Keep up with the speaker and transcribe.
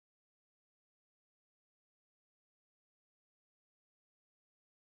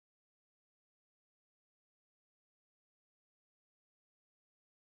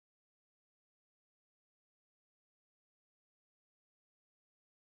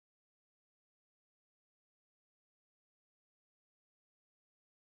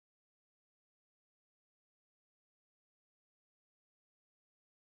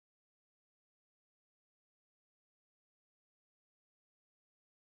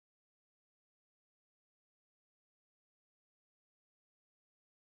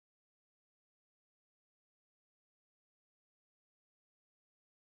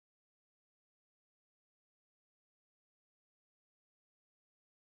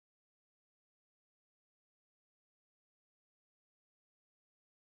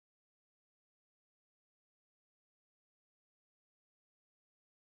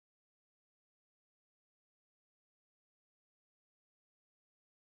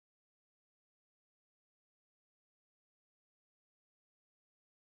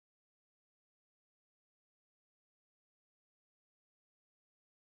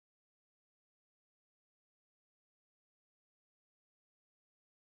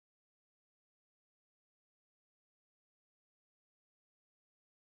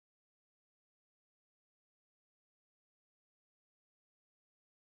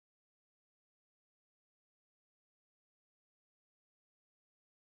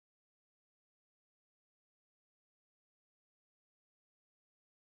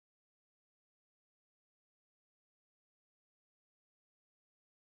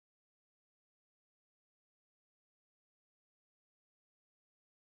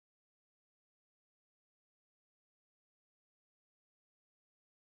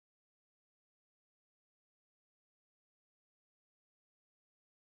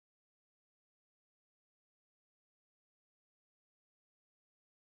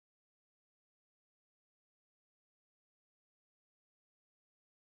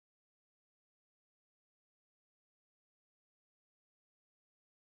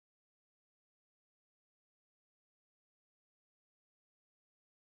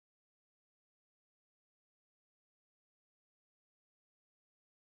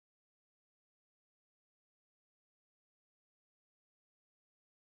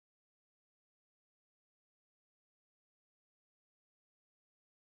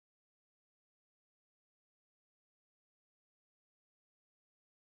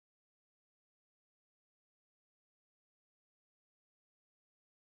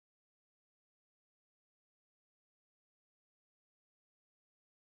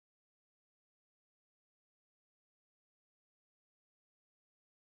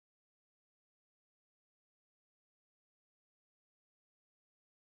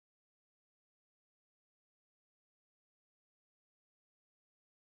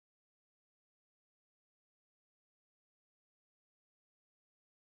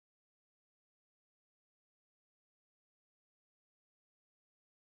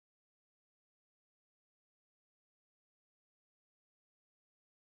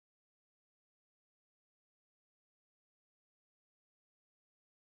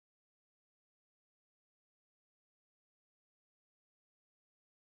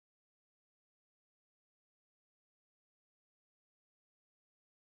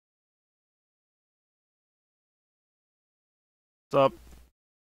What's up?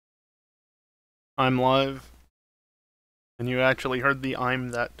 I'm live. And you actually heard the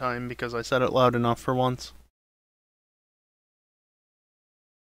I'm that time because I said it loud enough for once.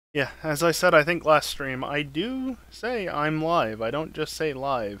 Yeah, as I said I think last stream, I do say I'm live. I don't just say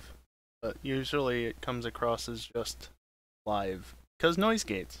live. But usually it comes across as just live. Because noise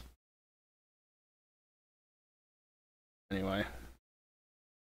gates. Anyway.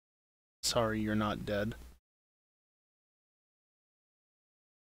 Sorry you're not dead.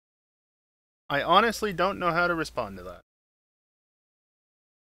 I honestly don't know how to respond to that.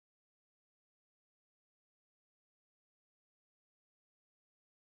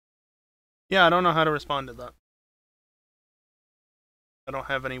 Yeah, I don't know how to respond to that. I don't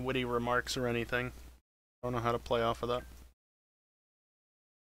have any witty remarks or anything. I don't know how to play off of that.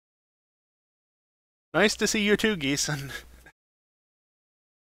 Nice to see you too, Geeson.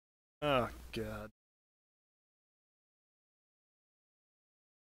 Oh, God.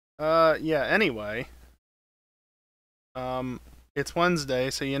 Yeah, anyway. It's Wednesday,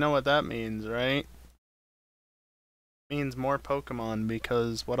 so you know what that means, right? It means more Pokemon,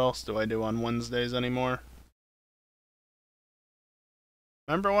 because what else do I do on Wednesdays anymore?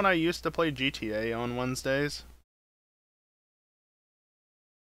 Remember when I used to play GTA on Wednesdays?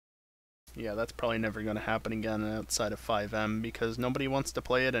 Yeah, that's probably never going to happen again outside of 5M, because nobody wants to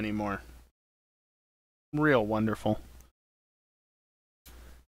play it anymore. Real wonderful.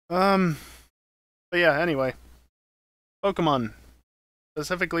 But yeah, anyway. Pokemon.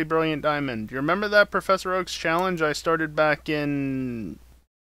 Specifically Brilliant Diamond. Do you remember that Professor Oak's challenge I started back in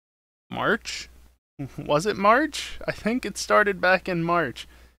March? Was it March? I think it started back in March.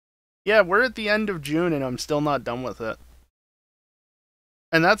 Yeah, we're at the end of June and I'm still not done with it.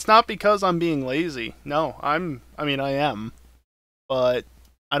 And that's not because I'm being lazy. No, I am. But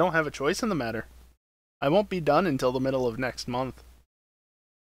I don't have a choice in the matter. I won't be done until the middle of next month.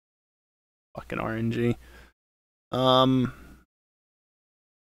 Fucking RNG. Oh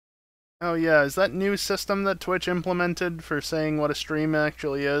yeah, is that new system that Twitch implemented for saying what a stream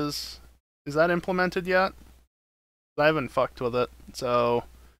actually is that implemented yet? I haven't fucked with it, so...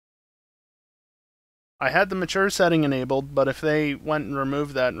 I had the mature setting enabled, but if they went and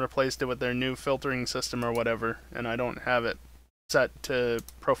removed that and replaced it with their new filtering system or whatever, and I don't have it set to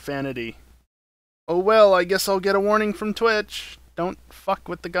profanity... Oh well, I guess I'll get a warning from Twitch. Don't fuck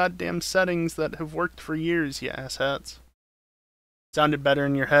with the goddamn settings that have worked for years, you asshats. Sounded better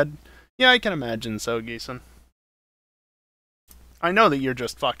in your head? Yeah, I can imagine so, Geeson. I know that you're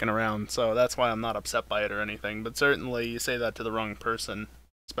just fucking around, so that's why I'm not upset by it or anything, but certainly you say that to the wrong person,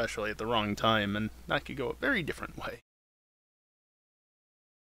 especially at the wrong time, and that could go a very different way.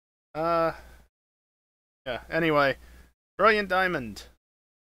 Yeah, anyway. Brilliant Diamond.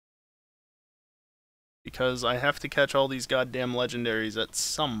 Because I have to catch all these goddamn legendaries at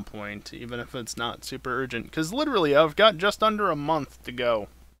some point, even if it's not super urgent. Because literally, I've got just under a month to go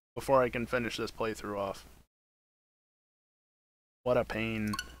before I can finish this playthrough off. What a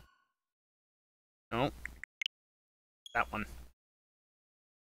pain. Nope. That one.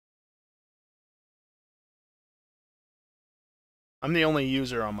 I'm the only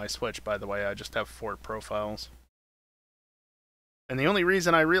user on my Switch, by the way. I just have 4 profiles. And the only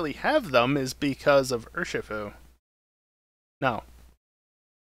reason I really have them is because of Urshifu. No.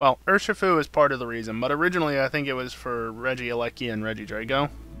 Well, Urshifu is part of the reason, but originally I think it was for Regieleki and Regidrago,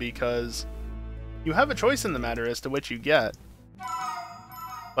 because you have a choice in the matter as to which you get.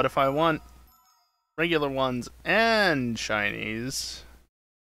 But if I want regular ones and shinies,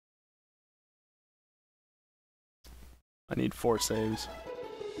 I need 4 saves.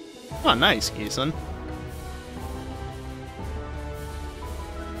 Oh, nice, Geeson.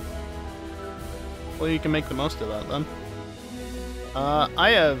 Well, you can make the most of that, then.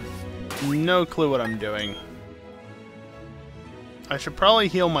 I have no clue what I'm doing. I should probably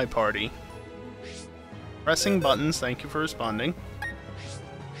heal my party. Pressing buttons, thank you for responding.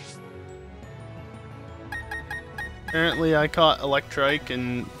 Apparently I caught Electrike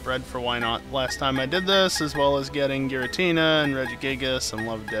and bred for Why Not last time I did this, as well as getting Giratina and Regigigas and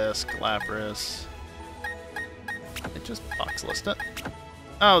Love Disc, Lapras. It just box list it.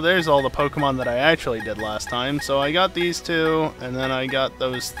 Oh, there's all the Pokemon that I actually did last time. So I got these 2, and then I got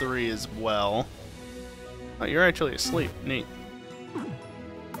those 3 as well. Oh, you're actually asleep. Neat.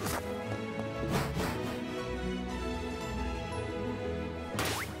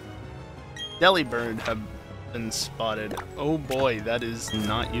 Delibird have been spotted. Oh boy, that is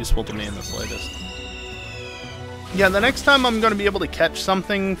not useful to me in the slightest. Yeah, the next time I'm going to be able to catch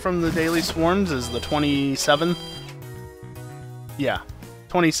something from the Daily Swarms is the 27th. Yeah.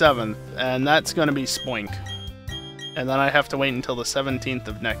 27th, and that's going to be Spoink. And then I have to wait until the 17th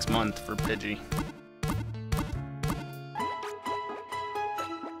of next month for Pidgey.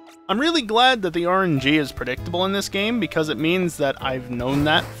 I'm really glad that the RNG is predictable in this game because it means that I've known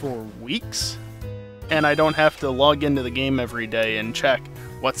that for weeks. And I don't have to log into the game every day and check,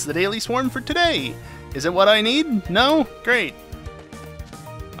 what's the daily swarm for today? Is it what I need? No? Great.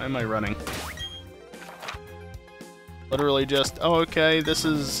 Why am I running? Literally just, oh, okay, this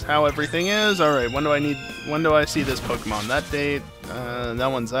is how everything is. Alright, when do I see this Pokemon? That date, that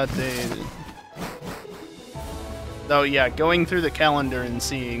one's that date. So yeah, going through the calendar and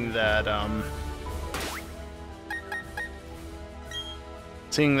seeing that,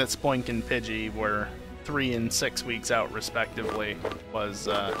 Spoink and Pidgey were 3 and 6 weeks out, respectively, was,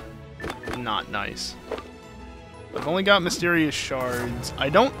 not nice. I've only got Mysterious Shards. I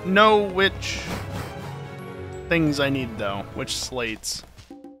don't know which things I need, though. Which slates.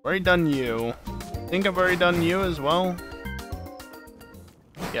 Already done you. I think I've already done you as well.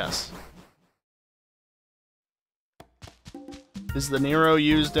 Yes. Is the Nero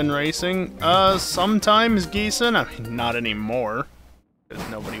used in racing? Sometimes, Geeson. I mean, not anymore. Because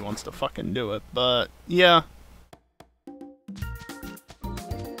nobody wants to fucking do it, but yeah.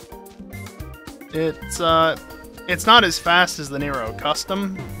 It's not as fast as the Nero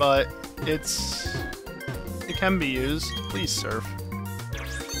Custom, but it can be used. Please surf.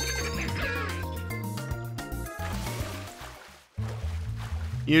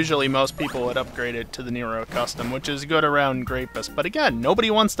 Usually most people would upgrade it to the Nero Custom, which is good around Grapus, but again,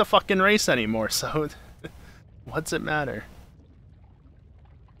 nobody wants to fucking race anymore, so what's it matter?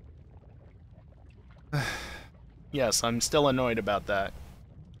 Yes, I'm still annoyed about that.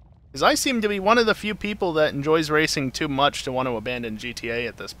 Because I seem to be one of the few people that enjoys racing too much to want to abandon GTA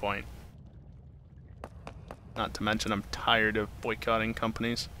at this point. Not to mention I'm tired of boycotting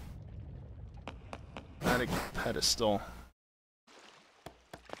companies. Static pedestal.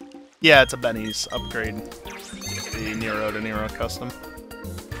 Yeah, it's a Benny's upgrade. The Nero to Nero Custom.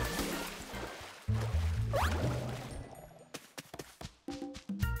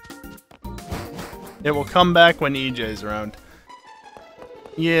 It will come back when EJ's around.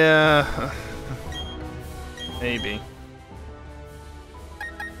 Yeah. Maybe.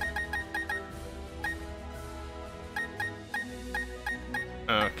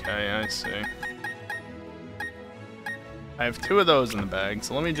 Okay, I see. I have 2 of those in the bag,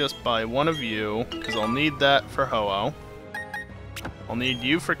 so let me just buy 1 of you, because I'll need that for Ho-Oh. I'll need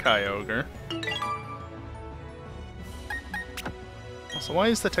you for Kyogre. So why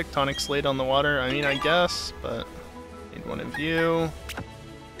is the tectonic slate on the water? I mean, I guess, but I need 1 of you.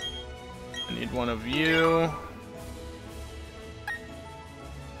 I need 1 of you.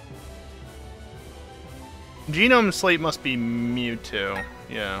 Genome slate must be Mewtwo,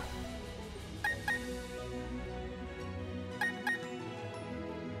 yeah.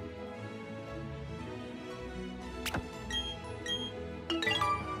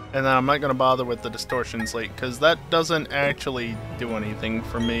 And then I'm not going to bother with the distortion slate, because that doesn't actually do anything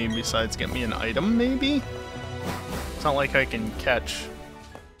for me besides get me an item, maybe? It's not like I can catch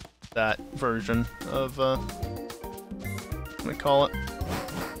that version of, what do we call it?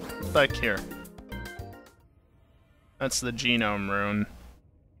 It's back here. That's the genome rune.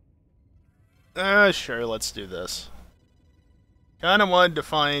 Sure, let's do this. Kinda wanted to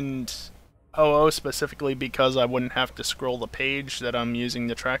find Ho-Oh specifically because I wouldn't have to scroll the page that I'm using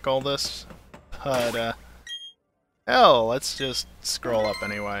to track all this. But, hell, let's just scroll up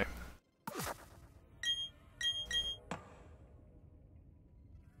anyway.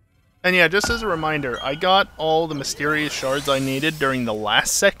 And yeah, just as a reminder, I got all the mysterious shards I needed during the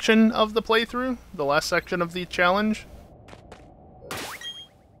last section of the playthrough, the last section of the challenge.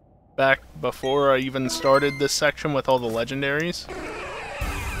 Back before I even started this section with all the legendaries.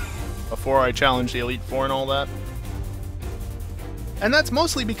 Before I challenged the Elite Four and all that. And that's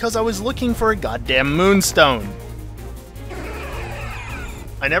mostly because I was looking for a goddamn Moonstone.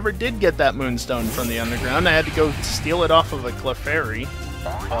 I never did get that Moonstone from the underground. I had to go steal it off of a Clefairy.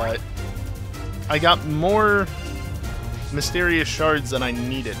 But I got more mysterious shards than I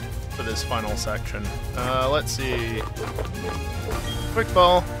needed for this final section. Let's see. Quick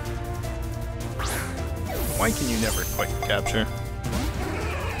ball. Why can you never quick capture?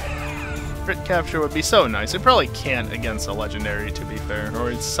 Crit capture would be so nice. It probably can't against a legendary, to be fair,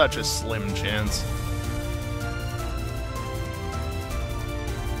 or it's such a slim chance.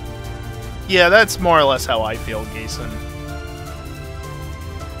 Yeah, that's more or less how I feel, Geeson.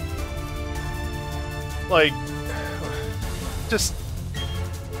 Like, just...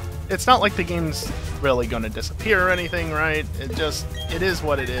 It's not like the game's really gonna disappear or anything, right? It is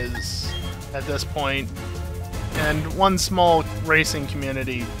what it is at this point. And one small racing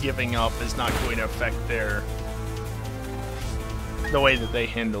community giving up is not going to affect the way that they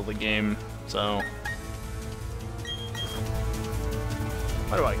handle the game, so...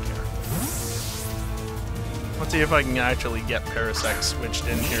 Why do I care? Let's see if I can actually get Parasect switched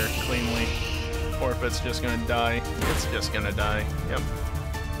in here cleanly. Or if it's just gonna die. It's just gonna die, yep.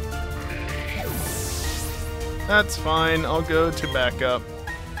 That's fine, I'll go to backup,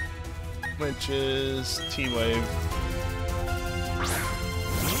 which is T-Wave.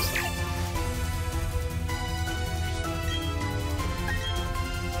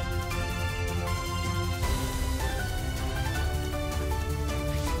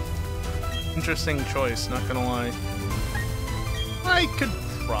 Interesting choice, not gonna lie. I could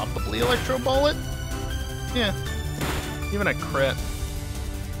probably Electro Ball it. Yeah, even a crit.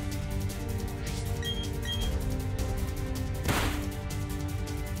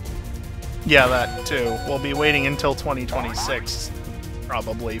 Yeah, that too. We'll be waiting until 2026,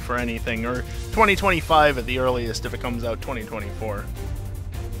 probably, for anything, or 2025 at the earliest if it comes out 2024.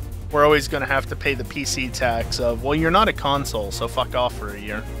 We're always gonna have to pay the PC tax of, well, you're not a console, so fuck off for a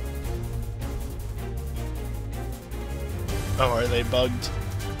year. Oh, are they bugged?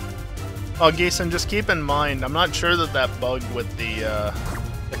 Oh, Geeson, just keep in mind, I'm not sure that that bug with the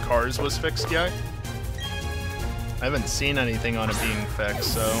cars was fixed yet. I haven't seen anything on it being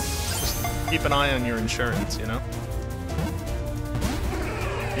fixed, so just keep an eye on your insurance, you know?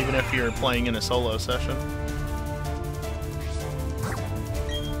 Even if you're playing in a solo session.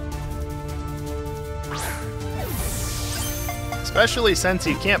 Especially since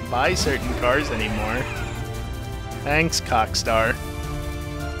you can't buy certain cars anymore. Thanks, Cockstar.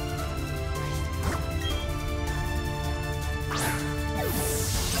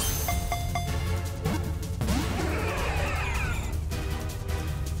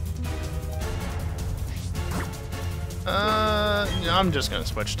 I'm just gonna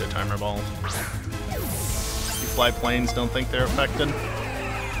switch to Timer Ball. You fly planes, don't think they're affected?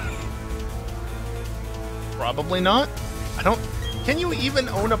 Probably not. I don't... Can you even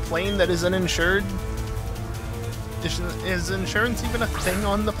own a plane that is uninsured? Is insurance even a thing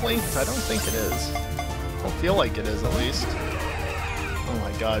on the planes? I don't think it is. I don't feel like it is, at least. Oh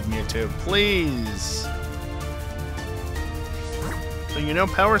my god, Mewtwo, please! So you know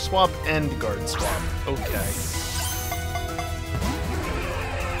Power Swap and Guard Swap. Okay.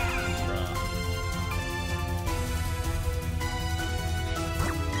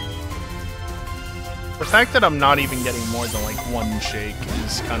 The fact that I'm not even getting more than like one shake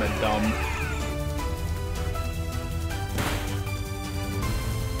is kind of dumb.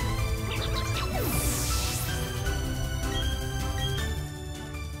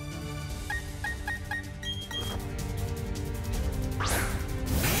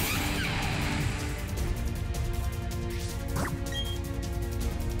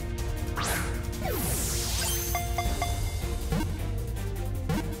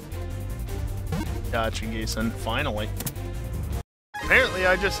 Gotcha, Geeson. Finally. Apparently,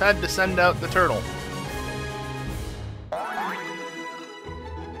 I just had to send out the turtle.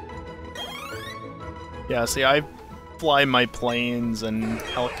 Yeah, see, I fly my planes and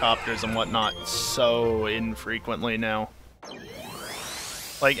helicopters and whatnot so infrequently now.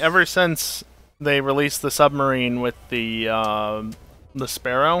 Like, ever since they released the submarine with the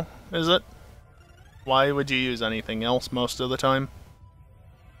Sparrow, is it? Why would you use anything else most of the time?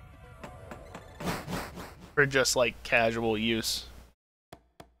 For just, like, casual use.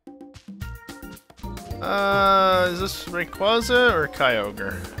 Is this Rayquaza or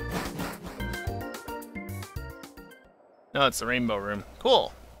Kyogre? No, it's the Rainbow Room.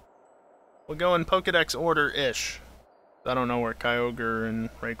 Cool. We'll go in Pokedex order-ish. I don't know where Kyogre and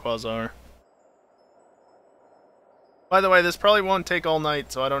Rayquaza are. By the way, this probably won't take all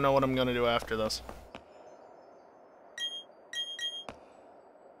night, so I don't know what I'm gonna do after this.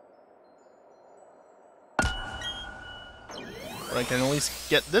 But I can at least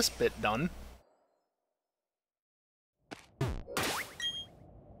get this bit done.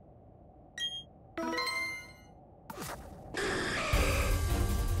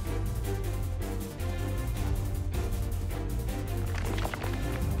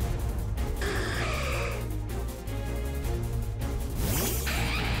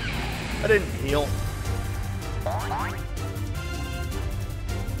 I didn't heal.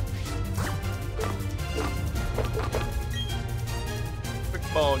 Quick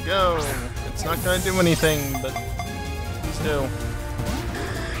ball, go! It's not gonna do anything, but please do.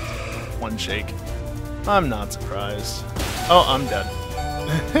 One shake. I'm not surprised. Oh, I'm dead.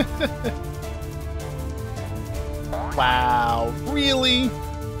 Wow, really?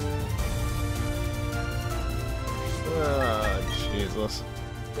 Jesus.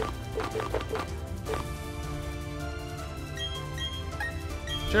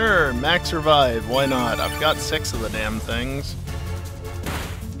 Sure, max revive, why not? I've got 6 of the damn things.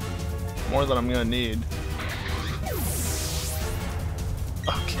 More than I'm gonna need.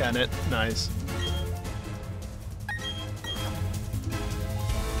 Oh, can it? Nice.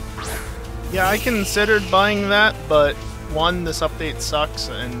 Yeah, I considered buying that, but 1, this update sucks,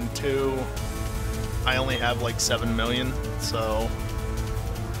 and 2, I only have like 7 million, so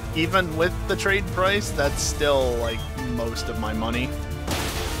even with the trade price, that's still like most of my money.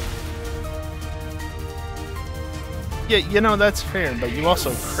 Yeah, you know, that's fair, but you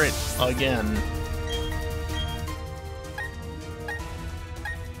also crit again.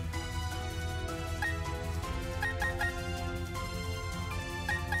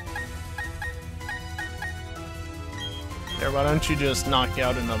 There, why don't you just knock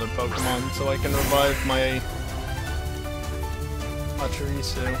out another Pokemon so I can revive my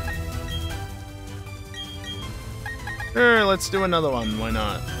Pachirisu? Sure, let's do another one, why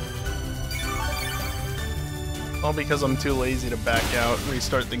not? All because I'm too lazy to back out,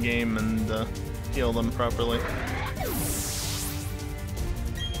 restart the game, and heal them properly.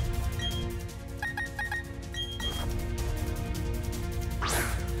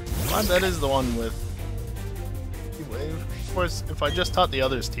 Glad that is the one with T-Wave. Of course, if I just taught the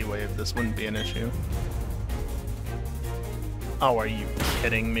others T-Wave, this wouldn't be an issue. Oh, are you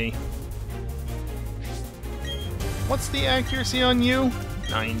kidding me? What's the accuracy on you?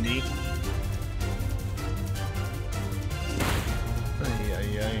 90.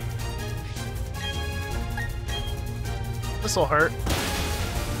 This'll hurt.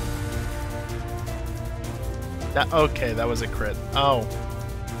 Okay, that was a crit. Oh.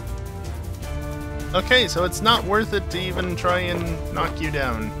 Okay, so it's not worth it to even try and knock you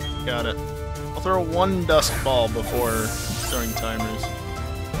down. Got it. I'll throw 1 Dusk Ball before throwing timers.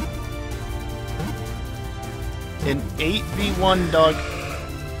 An 8v1 dog...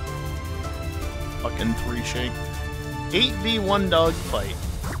 Fucking 3 shake. 8v1 dog fight.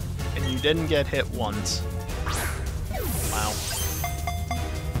 And you didn't get hit once. Wow.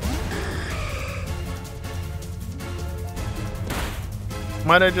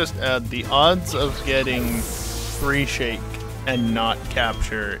 Might I just add, the odds of getting 3 shake and not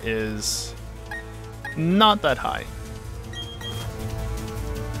capture is not that high.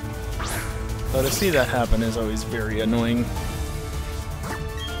 So to see that happen is always very annoying.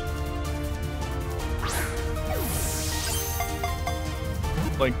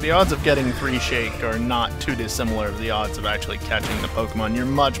 Like, the odds of getting 3 shake are not too dissimilar to the odds of actually catching the Pokemon. You're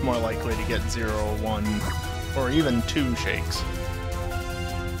much more likely to get 0, 1, or even 2 shakes.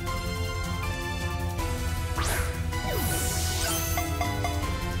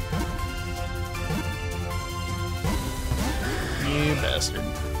 You bastard.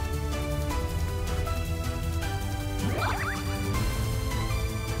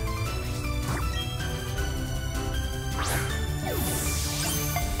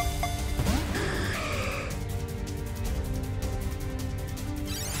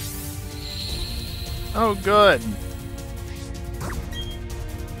 Oh, good.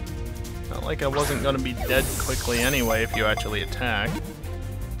 Not like I wasn't gonna be dead quickly anyway if you actually attack.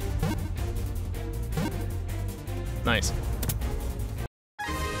 Nice.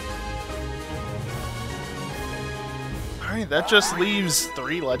 Alright, that just leaves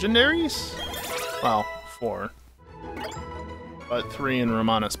 3 legendaries? Well, 4. But 3 in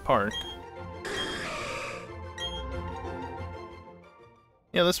Romanus Park.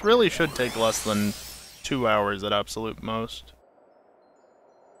 Yeah, this really should take less than 2 hours at absolute most.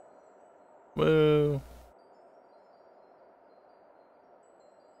 Whoa.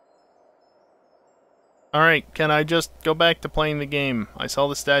 Alright, can I just go back to playing the game? I saw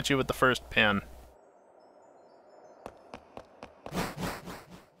the statue with the first pan.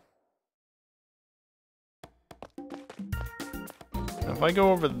 Now, if I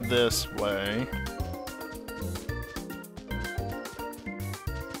go over this way...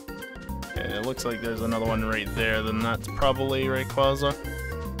 Okay, it looks like there's another one right there, then that's probably Rayquaza.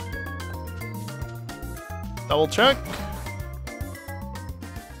 Double check.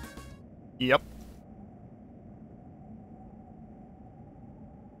 Yep.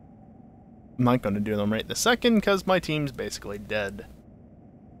 I'm not going to do them right this second, because my team's basically dead.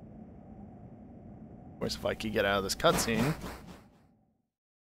 Of course, if I could get out of this cutscene...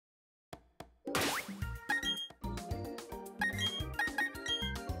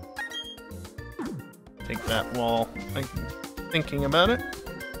 Take that while I'm thinking about it.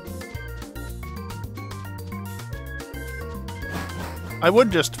 I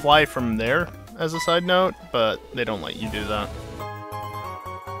would just fly from there as a side note, but they don't let you do that.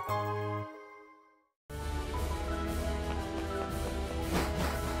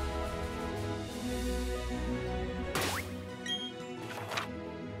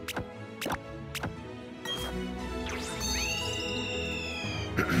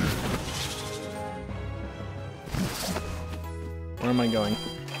 Where am I going?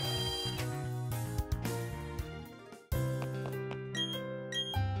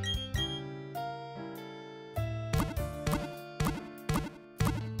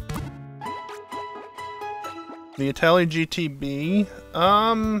 The Itali GTB,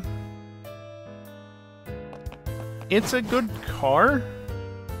 it's a good car.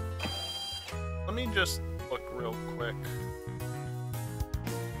 Let me just look real quick.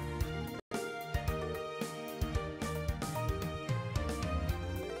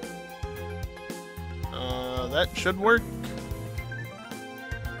 That should work.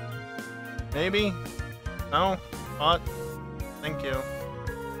 Maybe? No? Not? Thank you.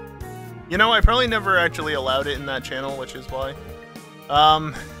 You know, I probably never actually allowed it in that channel, which is why.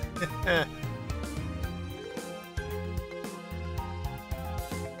 Run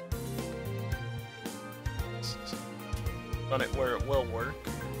it where it will work.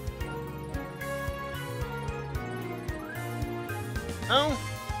 No?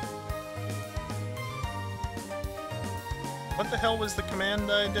 What the hell was the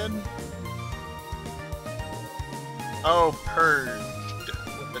command I did? Oh, purged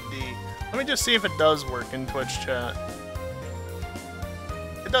with the D. Let me just see if it does work in Twitch chat.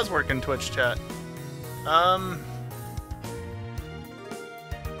 It does work in Twitch chat. I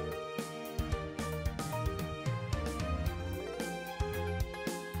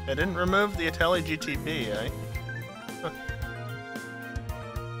didn't remove the Itali GTB, eh? Huh.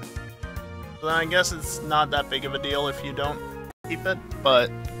 So then I guess it's not that big of a deal if you don't keep it,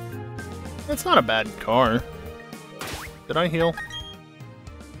 but it's not a bad car. Did I heal?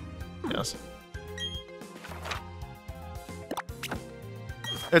 Yes.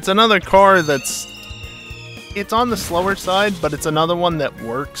 It's another car that's... It's on the slower side, but it's another one that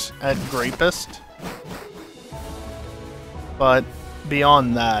works at Grapist. But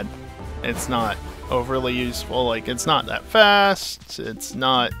beyond that, it's not overly useful. Like, it's not that fast, it's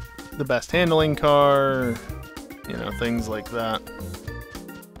not the best handling car, you know, things like that.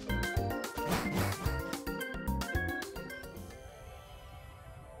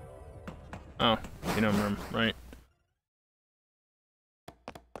 Oh, Genome Room, right.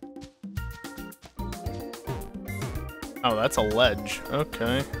 Oh, that's a ledge.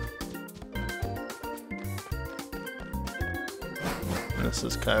 Okay. This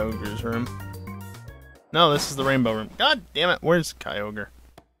is Kyogre's room. No, this is the Rainbow Room. God damn it, where's Kyogre?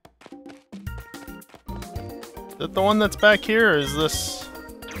 Is it the one that's back here, or is this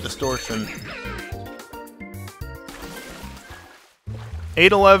Distortion?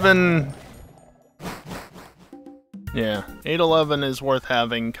 811... Yeah, 811 is worth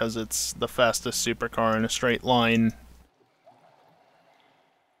having because it's the fastest supercar in a straight line.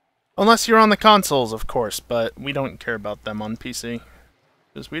 Unless you're on the consoles, of course, but we don't care about them on PC.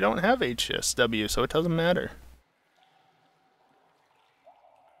 Because we don't have HSW, so it doesn't matter.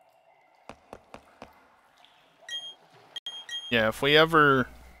 Yeah, if we ever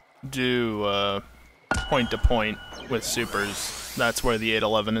do point-to-point with supers, that's where the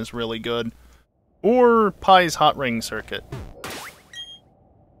 811 is really good. Or Pi's Hot Ring Circuit.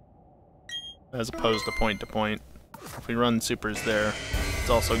 As opposed to point-to-point. If we run supers there, it's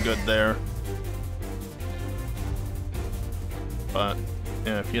also good there. But,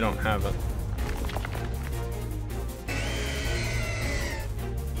 yeah, if you don't have it.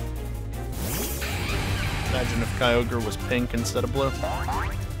 Imagine if Kyogre was pink instead of blue.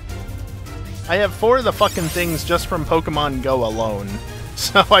 I have 4 of the fucking things just from Pokemon Go alone.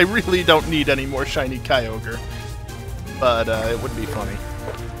 So I really don't need any more shiny Kyogre. But it would be funny.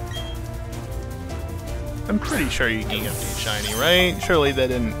 I'm pretty sure you can get these shiny, right? Surely they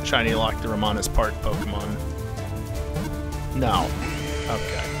didn't shiny lock the Ramanas Park Pokemon. No.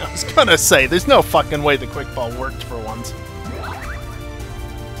 Okay. I was gonna say, there's no fucking way the Quick Ball worked for once.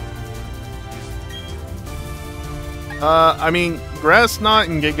 I mean, Grass Knot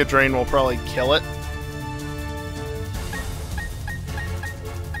and Giga Drain will probably kill it.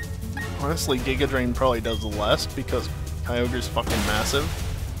 Honestly, Giga Drain probably does less because Kyogre's fucking massive.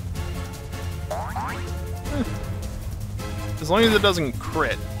 As long as it doesn't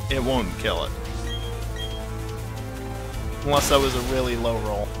crit, it won't kill it. Unless that was a really low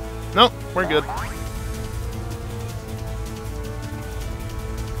roll. Nope, we're good.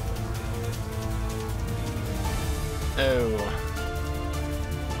 Oh.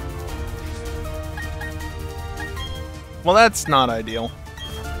 Well, that's not ideal.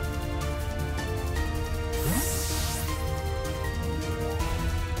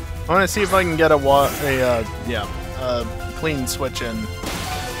 I want to see if I can get a clean switch in.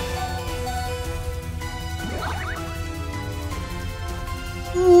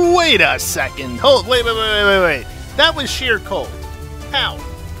 Wait a second. Hold. Wait. That was sheer cold. How?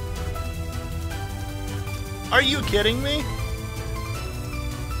 Are you kidding me?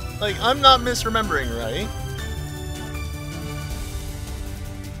 Like, I'm not misremembering, right?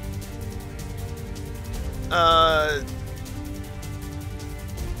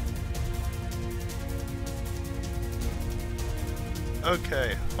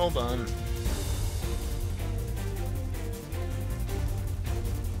 Okay, hold on.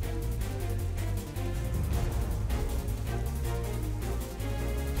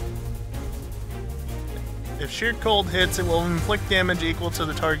 If sheer cold hits, it will inflict damage equal to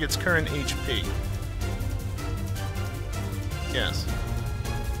the target's current HP. Yes.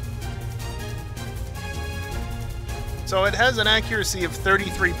 So it has an accuracy of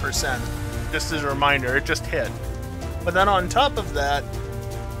 33%. Just as a reminder, it just hit. But then on top of that,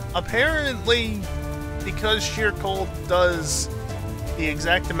 apparently, because sheer cold does the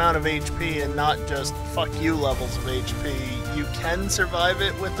exact amount of HP and not just fuck you levels of HP, you can survive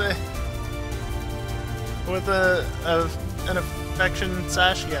it with an affection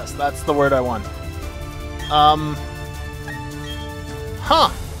sash. Yes, that's the word I want.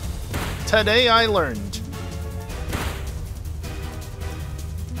 Today I learned.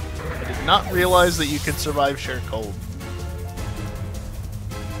 I did not realize that you could survive sheer cold.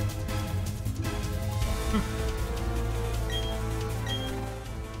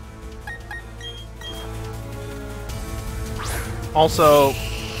 Also,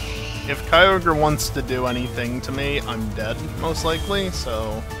 if Kyogre wants to do anything to me, I'm dead, most likely,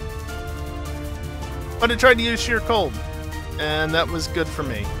 so... But I tried to use sheer cold, and that was good for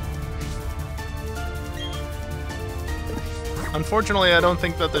me. Unfortunately, I don't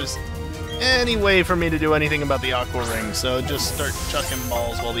think that there's any way for me to do anything about the Aqua Ring, so just start chucking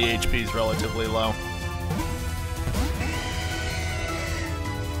balls while the HP is relatively low.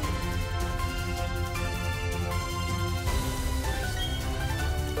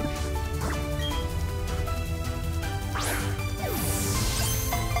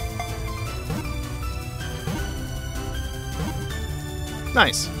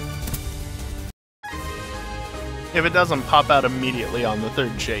 Nice. If it doesn't pop out immediately on the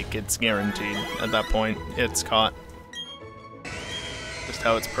third shake, it's guaranteed. At that point, it's caught. Just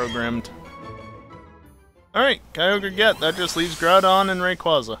how it's programmed. Alright, Kyogre get. That just leaves Groudon and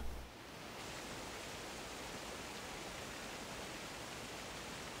Rayquaza.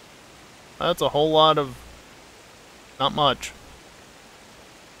 That's a whole lot of... not much.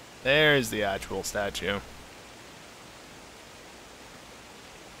 There's the actual statue.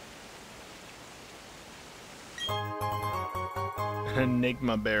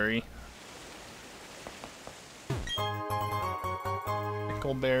 Enigma Berry.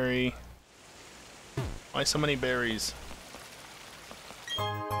 Pickleberry. Why so many berries?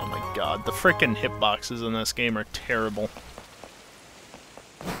 Oh my god, the frickin' hitboxes in this game are terrible.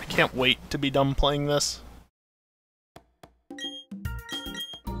 I can't wait to be done playing this.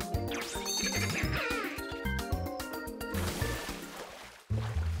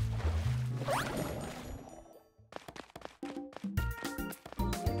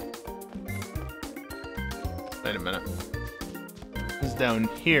 Wait a minute. It's down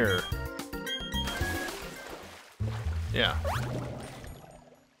here. Yeah.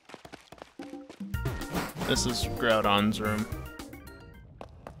 This is Groudon's room.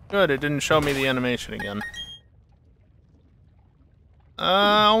 Good, it didn't show me the animation again.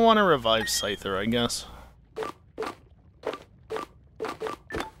 I want to revive Scyther, I guess.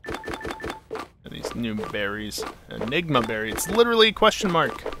 These new berries. Enigma Berry. It's literally a question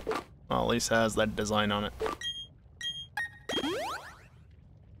mark. Well, at least it has that design on it.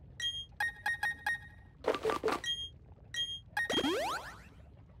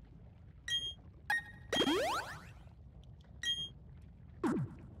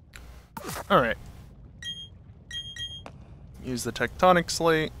 Alright. Use the tectonic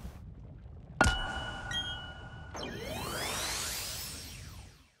slate.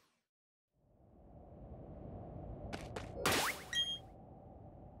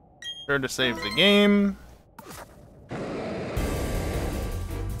 Sure to save the game.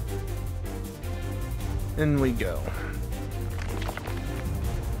 In we go.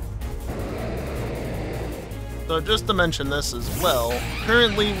 So just to mention this as well,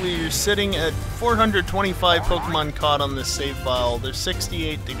 currently we're sitting at 425 Pokemon caught on this save file. There's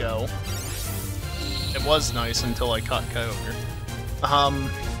 68 to go. It was nice until I caught Kyogre.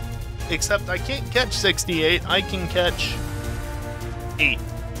 Except I can't catch 68, I can catch 8.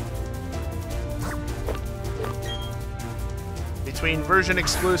 Between version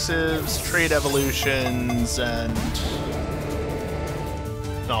exclusives, trade evolutions, and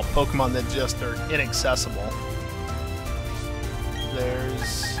no, Pokemon that just are inaccessible.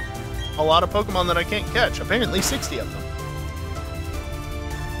 There's a lot of Pokemon that I can't catch, apparently 60 of them.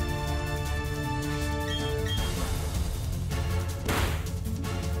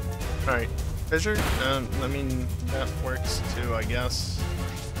 Alright, Fissure? I mean, that works too, I guess.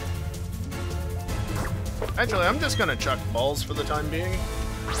 Actually, I'm just gonna chuck balls for the time being.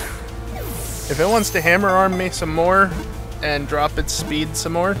 If it wants to hammer arm me some more and drop its speed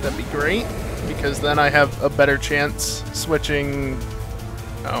some more, that'd be great, because then I have a better chance switching...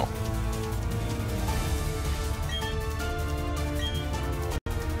 Oh.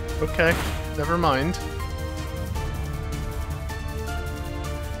 Okay, never mind.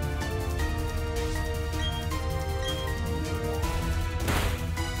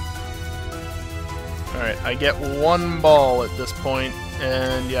 Alright, I get one ball at this point,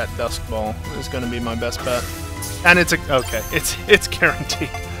 and yeah, Dusk Ball is going to be my best bet. And it's a... okay, it's guaranteed.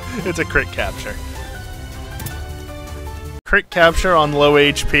 It's a crit capture. Crit capture on low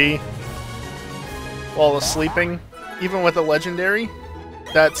HP while sleeping, even with a legendary,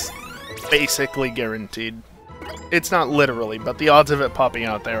 that's basically guaranteed. It's not literally, but the odds of it popping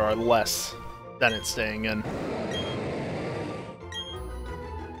out there are less than it staying in.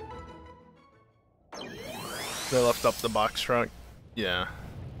 They left up the box truck. Yeah.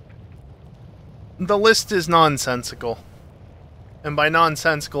 The list is nonsensical. And by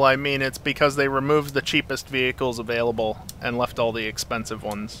nonsensical, I mean it's because they removed the cheapest vehicles available and left all the expensive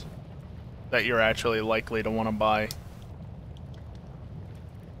ones that you're actually likely to want to buy.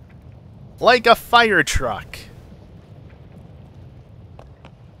 Like a fire truck.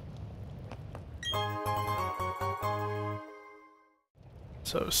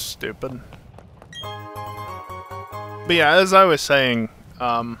 So stupid. But yeah, as I was saying,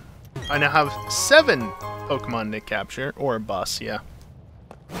 I now have 7 Pokemon to capture, or a bus, yeah.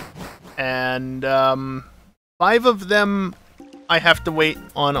 And 5 of them I have to wait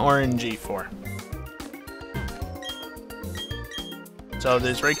on RNG for. So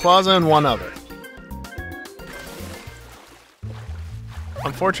there's Rayquaza and 1 other.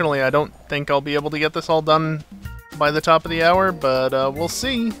 Unfortunately, I don't think I'll be able to get this all done by the top of the hour, but we'll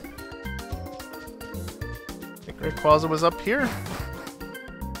see. I think Rayquaza was up here.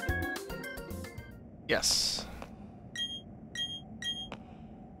 Yes.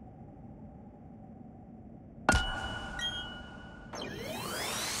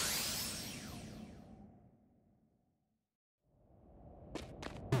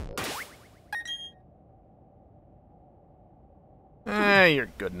 You're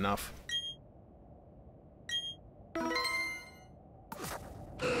good enough.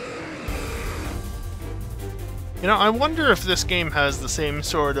 You know, I wonder if this game has the same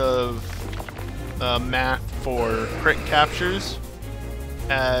sort of math for crit captures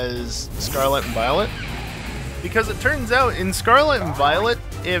as Scarlet and Violet. Because it turns out in Scarlet and Violet,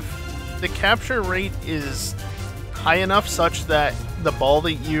 if the capture rate is high enough such that the ball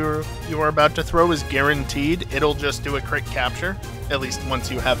that you are about to throw is guaranteed, it'll just do a crit capture. At least once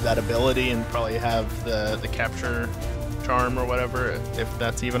you have that ability and probably have the capture charm or whatever, if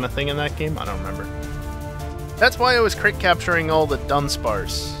that's even a thing in that game, I don't remember. That's why I was crit capturing all the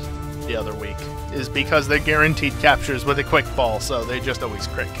Dunsparce the other week, is because they're guaranteed captures with a quick ball, so they just always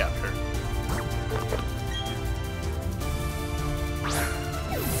crit capture.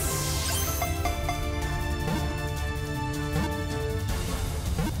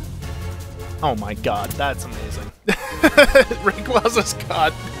 Oh my god, that's amazing. Rayquaza's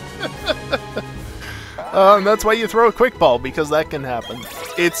caught. That's why you throw a quick ball, because that can happen.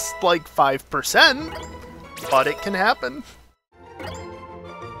 It's like 5%, but it can happen.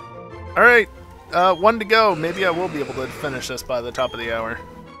 Alright, 1 to go. Maybe I will be able to finish this by the top of the hour.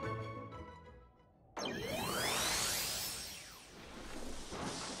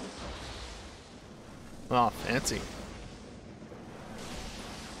 Oh, fancy.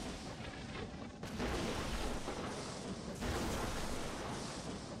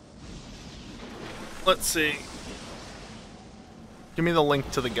 Let's see. Give me the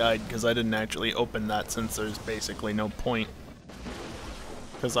link to the guide, because I didn't actually open that since there's basically no point.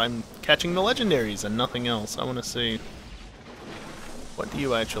 Because I'm catching the legendaries and nothing else. I want to see. What do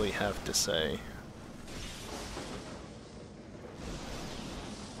you actually have to say?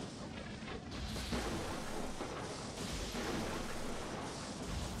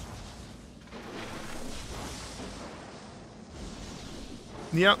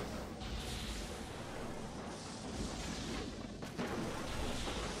 Yep.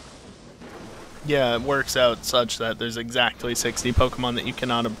 Yeah, it works out such that there's exactly 60 Pokemon that you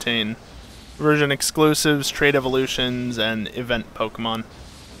cannot obtain. Version exclusives, trade evolutions, and event Pokemon.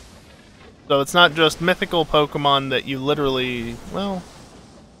 So it's not just mythical Pokemon that you literally, well...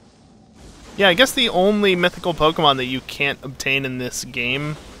 Yeah, I guess the only mythical Pokemon that you can't obtain in this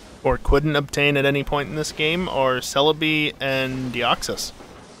game, or couldn't obtain at any point in this game, are Celebi and Deoxys.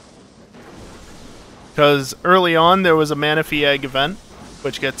 Because early on there was a Manaphy Egg event,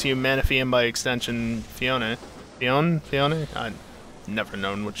 which gets you Manaphy and by extension Fiona. Fiona? I've never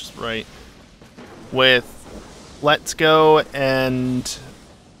known which is right. With Let's Go and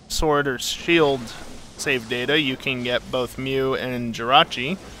Sword or Shield save data, you can get both Mew and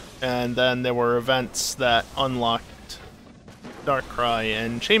Jirachi, and then there were events that unlocked Darkrai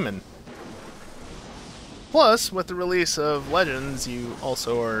and Shaman. Plus, with the release of Legends, you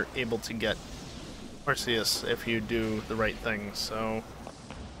also are able to get Arceus if you do the right things, so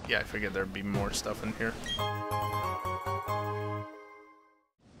yeah, I figured there'd be more stuff in here.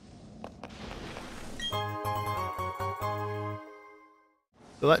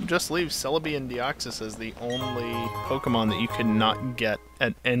 So that just leaves Celebi and Deoxys as the only Pokemon that you could not get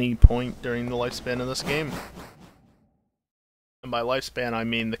at any point during the lifespan of this game. And by lifespan, I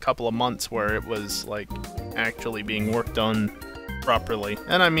mean the couple of months where it was, like, actually being worked on properly.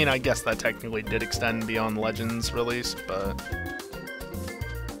 And I mean, I guess that technically did extend beyond Legends release, but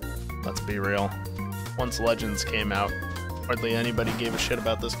let's be real. Once Legends came out, hardly anybody gave a shit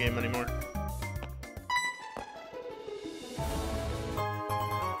about this game anymore.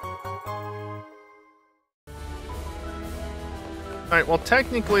 Alright, well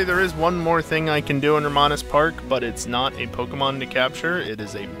technically there is one more thing I can do in Romanus Park, but it's not a Pokemon to capture, it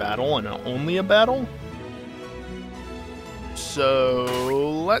is a battle, and only a battle. So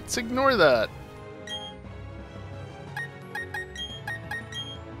let's ignore that.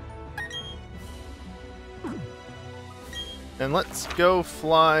 And let's go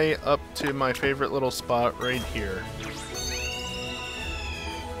fly up to my favorite little spot right here.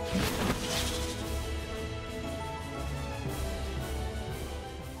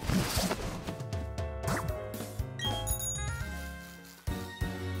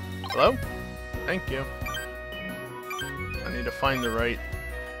 Hello? Thank you. I need to find the right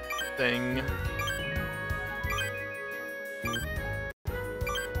thing.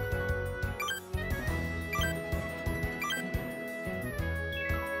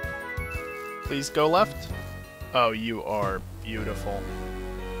 Please go left. Oh, you are beautiful.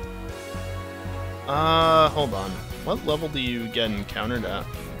 Hold on. What level do you get encountered at?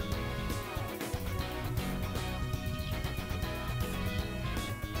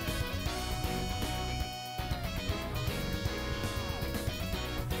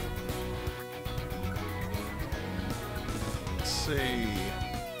 See.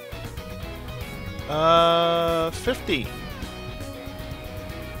 50.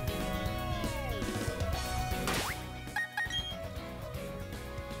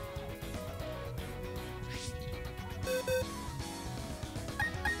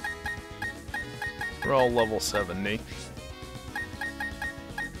 We're all level 70.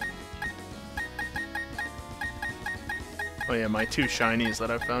 Oh yeah, my two shinies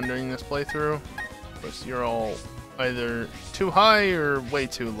that I found during this playthrough. Of course, you're all either too high or way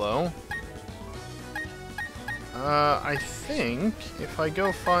too low. I think if I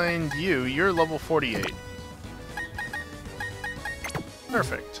go find you, you're level 48.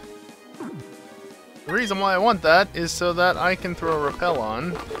 Perfect. The reason why I want that is so that I can throw a repel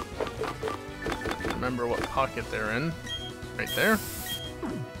on. Remember what pocket they're in. Right there.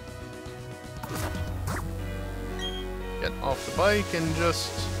 Get off the bike and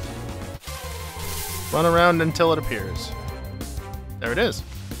just run around until it appears. There it is.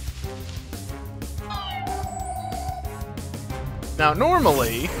 Now,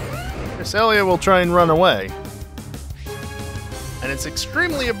 normally, Cresselia will try and run away. And it's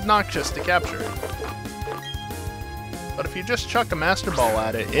extremely obnoxious to capture it. But if you just chuck a Master Ball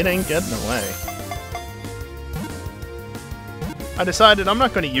at it, it ain't getting away. I decided I'm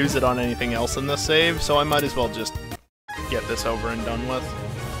not going to use it on anything else in this save, so I might as well just get this over and done with.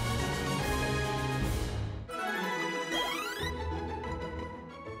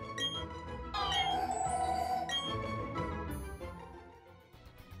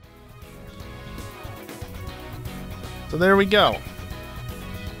 So there we go.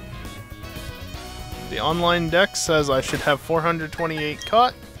 The online deck says I should have 428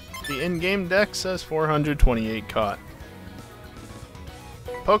 caught. The in-game deck says 428 caught.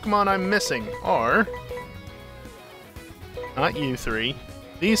 Pokemon I'm missing are... not you three.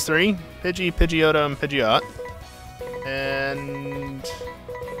 these three, Pidgey, Pidgeotto, and Pidgeot. And...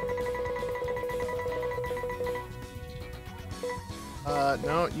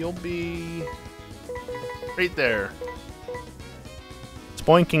 no, you'll be... right there.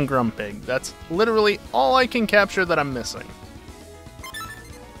 Spoink and Grumpig. That's literally all I can capture that I'm missing.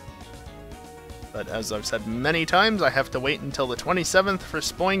 But as I've said many times, I have to wait until the 27th for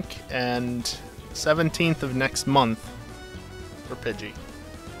Spoink and 17th of next month for Pidgey.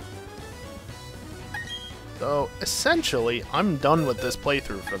 So, essentially, I'm done with this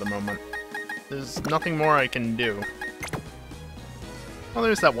playthrough for the moment. There's nothing more I can do. Well,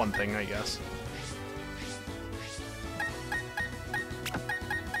 there's that one thing, I guess.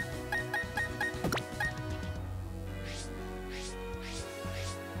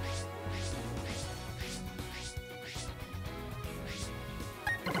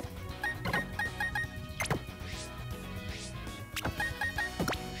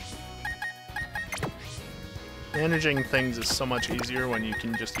 Managing things is so much easier when you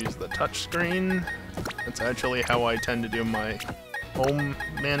can just use the touchscreen. That's actually how I tend to do my home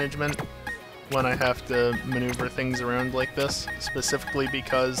management when I have to maneuver things around like this, specifically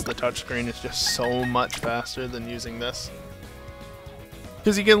because the touchscreen is just so much faster than using this.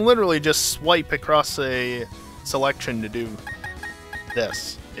 Because you can literally just swipe across a selection to do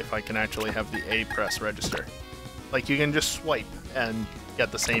this, if I can actually have the A press register. Like, you can just swipe and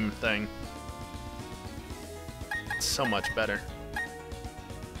get the same thing. It's so much better.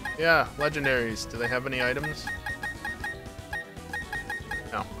 Yeah, legendaries. Do they have any items?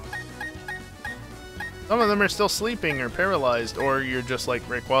 No. Some of them are still sleeping or paralyzed, or you're just like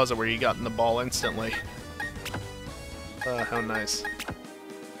Rayquaza where you got in the ball instantly. How nice.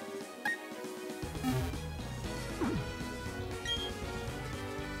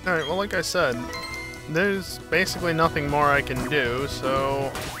 Alright, well, like I said, there's basically nothing more I can do,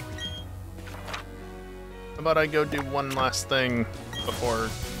 so... how about I go do one last thing before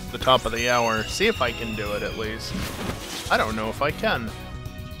the top of the hour, see if I can do it at least. I don't know if I can.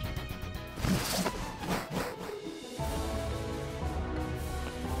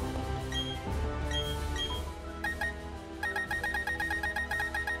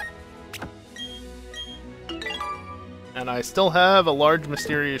 And I still have a large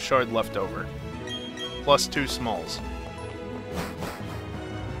mysterious shard left over, plus 2 smalls.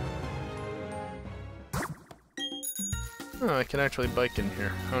 Oh, I can actually bike in here.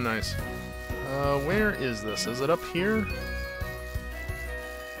 How nice. Where is this? Is it up here?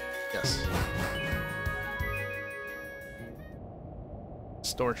 Yes.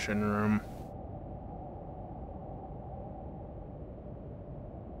 Distortion room.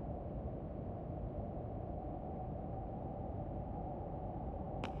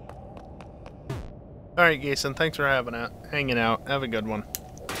 Alright, Gason, thanks for hanging out. Have a good one.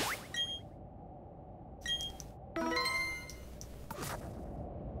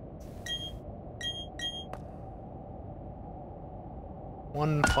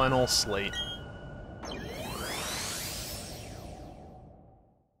 One final slate.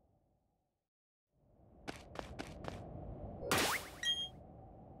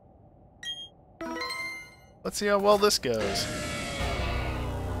 Let's see how well this goes.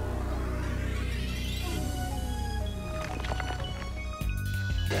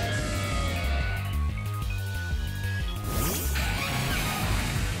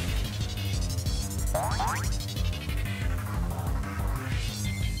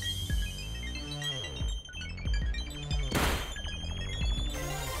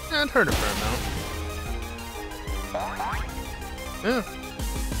 It hurt a fair amount. Yeah.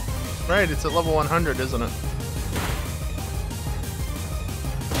 Right, it's at level 100, isn't it?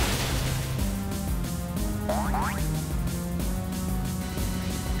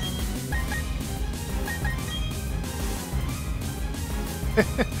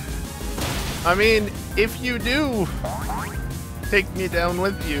 I mean, if you do take me down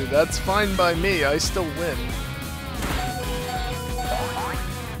with you, that's fine by me. I still win.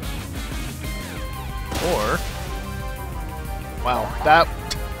 Or... wow, that...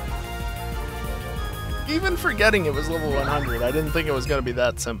 even forgetting it was level 100, I didn't think it was going to be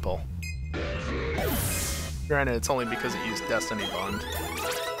that simple. Granted, it's only because it used Destiny Bond.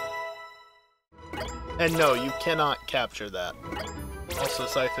 And no, you cannot capture that. Also,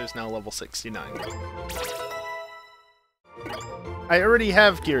 Scyther's now level 69. I already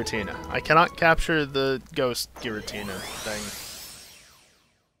have Giratina. I cannot capture the Ghost Giratina thing.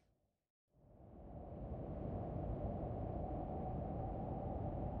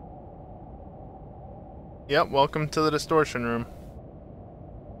 Yep, welcome to the Distortion Room.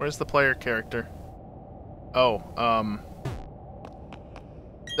 Where's the player character? Oh,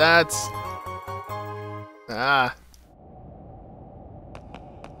 That's... Ah.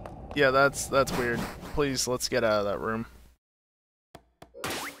 Yeah, that's weird. Please, let's get out of that room.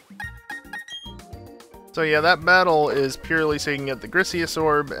 So yeah, that battle is purely so you can get the Grisius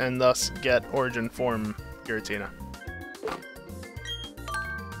Orb and thus get Origin Form Giratina.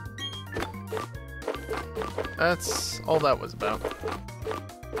 That's all that was about.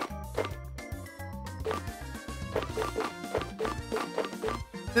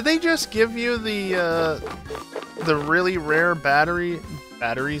 Did they just give you the really rare berries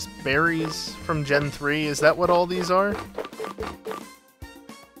from Gen 3? Is that what all these are?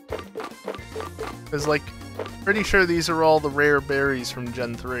 Because, like, pretty sure these are all the rare berries from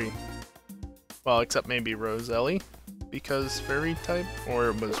Gen 3. Well, except maybe Roselli, because fairy type, or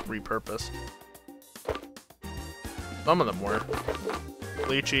it was repurposed. Some of them were.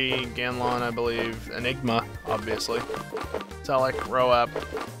 Lychee, Ganlon, I believe, Enigma, obviously. Selec, Roap.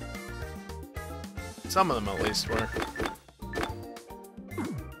 Some of them at least were.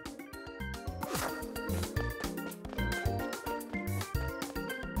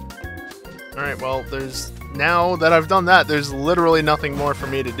 Alright, well, now that I've done that, there's literally nothing more for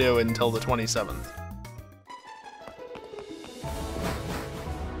me to do until the 27th.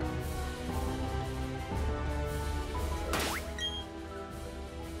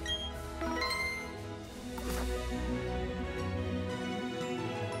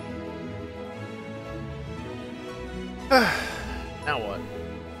 Now what?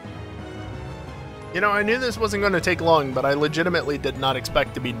 You know, I knew this wasn't going to take long, but I legitimately did not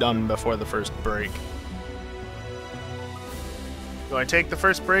expect to be done before the first break. Do I take the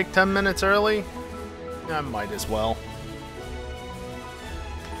first break 10 minutes early? I might as well.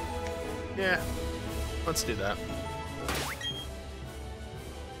 Yeah, let's do that.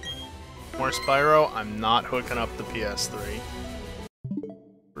 More Spyro, I'm not hooking up the PS3.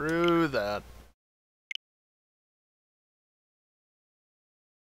 Screw that.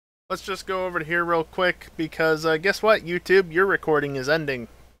 Let's just go over to here real quick, because guess what, YouTube? Your recording is ending.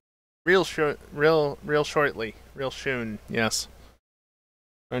 Real shortly. Real soon, yes.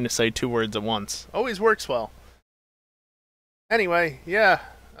 Trying to say 2 words at once. Always works well. Anyway, yeah.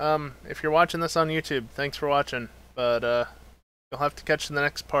 If you're watching this on YouTube, thanks for watching. But, you'll have to catch the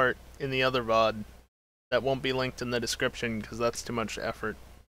next part in the other VOD. That won't be linked in the description, because that's too much effort.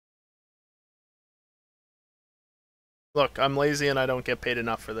 Look, I'm lazy and I don't get paid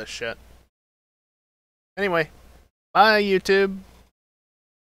enough for this shit. Anyway, bye YouTube!